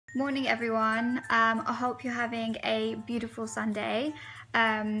Morning everyone. I hope you're having a beautiful Sunday.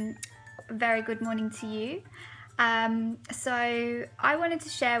 Very good morning to you. So I wanted to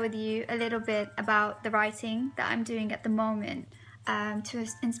share with you a little bit about the writing that I'm doing at the moment to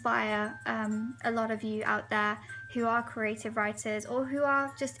inspire a lot of you out there who are creative writers or who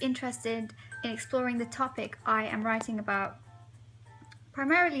are just interested in exploring the topic I am writing about.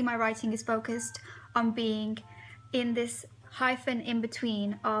 Primarily my writing is focused on being in this hyphen in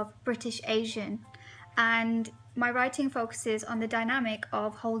between of British Asian, and my writing focuses on the dynamic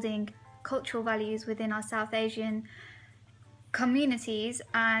of holding cultural values within our South Asian communities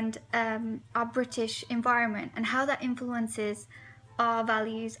and our British environment, and how that influences our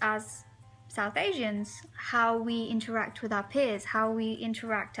values as South Asians, how we interact with our peers, how we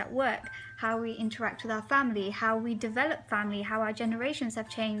interact at work, how we interact with our family, how we develop family, how our generations have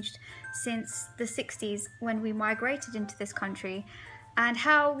changed since the 60s when we migrated into this country, and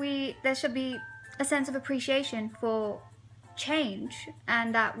how there should be a sense of appreciation for change,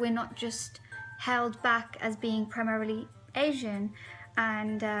 and that we're not just held back as being primarily Asian.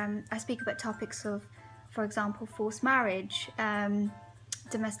 And I speak about topics of, for example, forced marriage,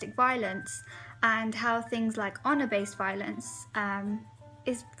 domestic violence, and how things like honor-based violence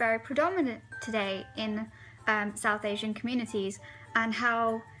is very predominant today in South Asian communities, and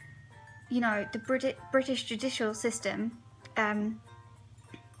how, you know, the British judicial system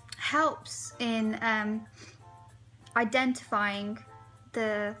helps in identifying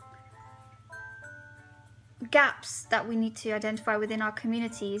the gaps that we need to identify within our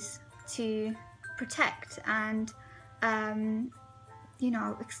communities to protect and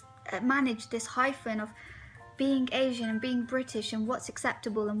manage this hyphen of being Asian and being British, and what's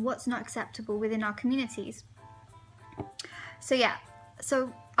acceptable and what's not acceptable within our communities.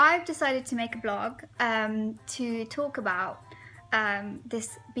 So I've decided to make a blog to talk about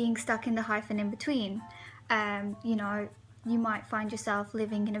this being stuck in the hyphen in between. You might find yourself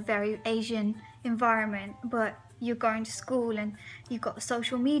living in a very Asian environment, but you're going to school and you've got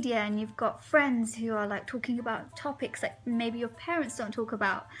social media and you've got friends who are like talking about topics that maybe your parents don't talk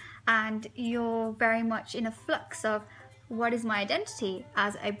about, and you're very much in a flux of what is my identity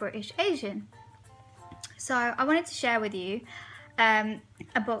as a British Asian. So I wanted to share with you a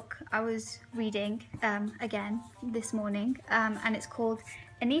book I was reading again this morning, and it's called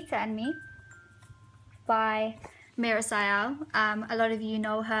Anita and Me by Meera Syal. A lot of you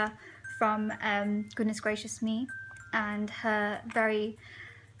know her from Goodness Gracious Me and her very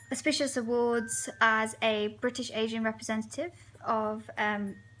auspicious awards as a British Asian representative of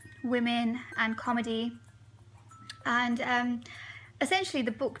women and comedy. And essentially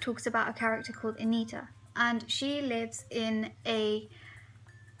the book talks about a character called Anita, and she lives in a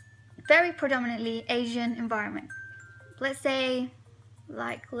very predominantly Asian environment. Let's say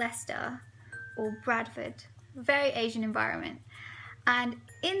like Leicester or Bradford, very Asian environment. And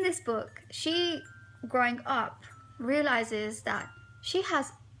in this book, she, growing up, realizes that she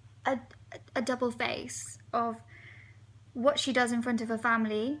has a double face of what she does in front of her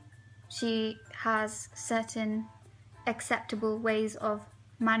family. She has certain acceptable ways of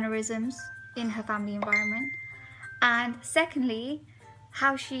mannerisms in her family environment, and secondly,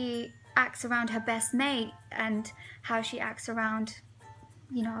 how she acts around her best mate and how she acts around,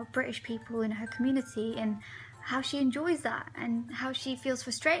 you know, British people in her community, and how she enjoys that and how she feels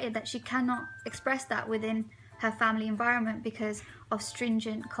frustrated that she cannot express that within her family environment because of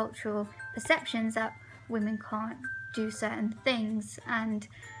stringent cultural perceptions that women can't do certain things and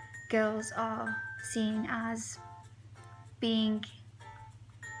girls are seen as being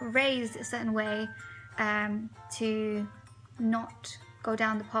raised a certain way to not go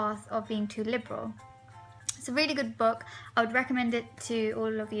down the path of being too liberal. It's a really good book. I would recommend it to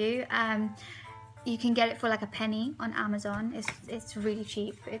all of you. You can get it for like a penny on Amazon. It's really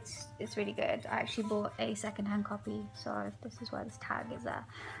cheap. It's really good. I actually bought a second-hand copy, so this is why this tag is there.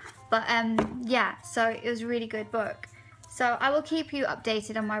 But yeah, so it was a really good book. So I will keep you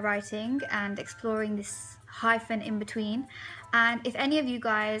updated on my writing and exploring this hyphen in between. And if any of you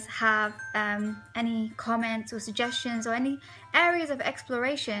guys have any comments or suggestions or any areas of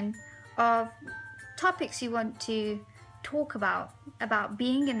exploration of topics you want to talk about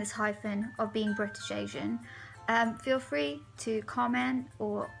being in this hyphen of being British Asian, feel free to comment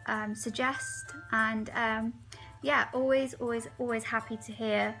or suggest. And yeah, always happy to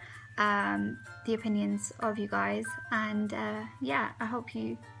hear the opinions of you guys. And yeah, I hope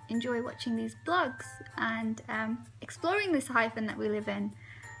you enjoy watching these blogs and exploring this hyphen that we live in.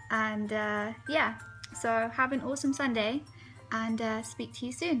 And yeah, so have an awesome Sunday, and speak to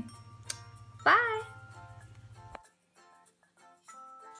you soon. Bye.